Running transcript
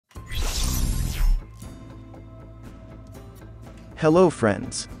Hello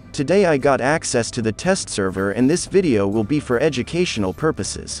friends. Today I got access to the test server and this video will be for educational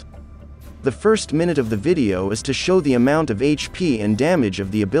purposes. The first minute of the video is to show the amount of HP and damage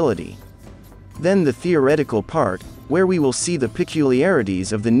of the ability. Then the theoretical part, where we will see the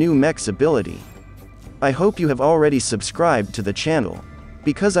peculiarities of the new mech's ability. I hope you have already subscribed to the channel,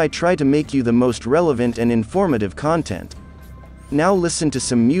 because I try to make you the most relevant and informative content. Now listen to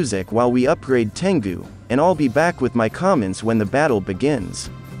some music while we upgrade Tengu, and I'll be back with my comments when the battle begins.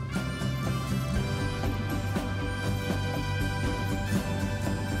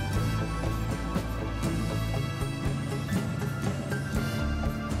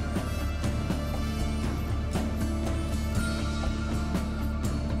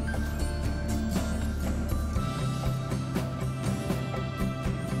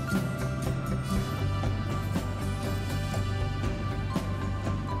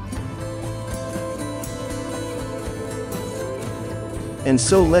 And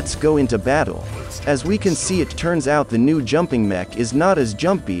so let's go into battle. As we can see, it turns out the new jumping mech is not as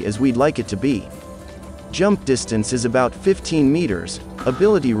jumpy as we'd like it to be. Jump distance is about 15 meters,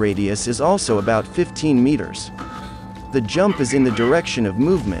 ability radius is also about 15 meters. The jump is in the direction of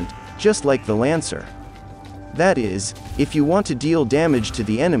movement, just like the Lancer. That is, if you want to deal damage to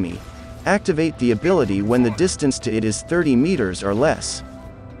the enemy, activate the ability when the distance to it is 30 meters or less.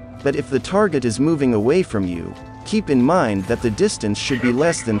 But if the target is moving away from you, keep in mind that the distance should be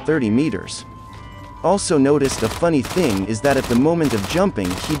less than 30 meters. Also notice a funny thing is that at the moment of jumping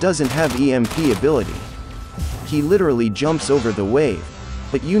he doesn't have EMP ability. He literally jumps over the wave,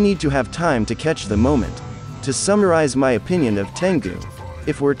 but you need to have time to catch the moment. To summarize my opinion of Tengu,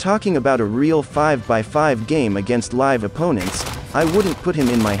 if we're talking about a real 5x5 game against live opponents, I wouldn't put him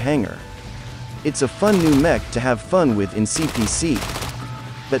in my hangar. It's a fun new mech to have fun with in CPC.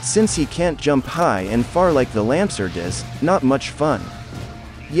 But since he can't jump high and far like the Lancer does, not much fun.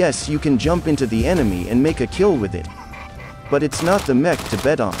 Yes, you can jump into the enemy and make a kill with it. But it's not the mech to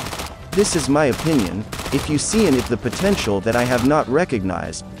bet on. This is my opinion. If you see in it the potential that I have not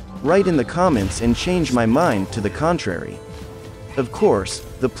recognized, write in the comments and change my mind to the contrary. Of course,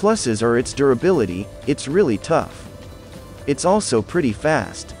 the pluses are its durability, it's really tough. It's also pretty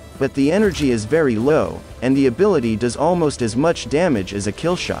fast. But the energy is very low, and the ability does almost as much damage as a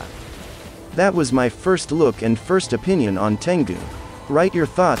killshot. That was my first look and first opinion on Tengu. Write your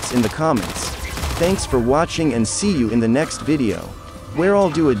thoughts in the comments. Thanks for watching and see you in the next video, where I'll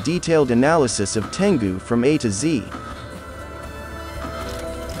do a detailed analysis of Tengu from A to Z.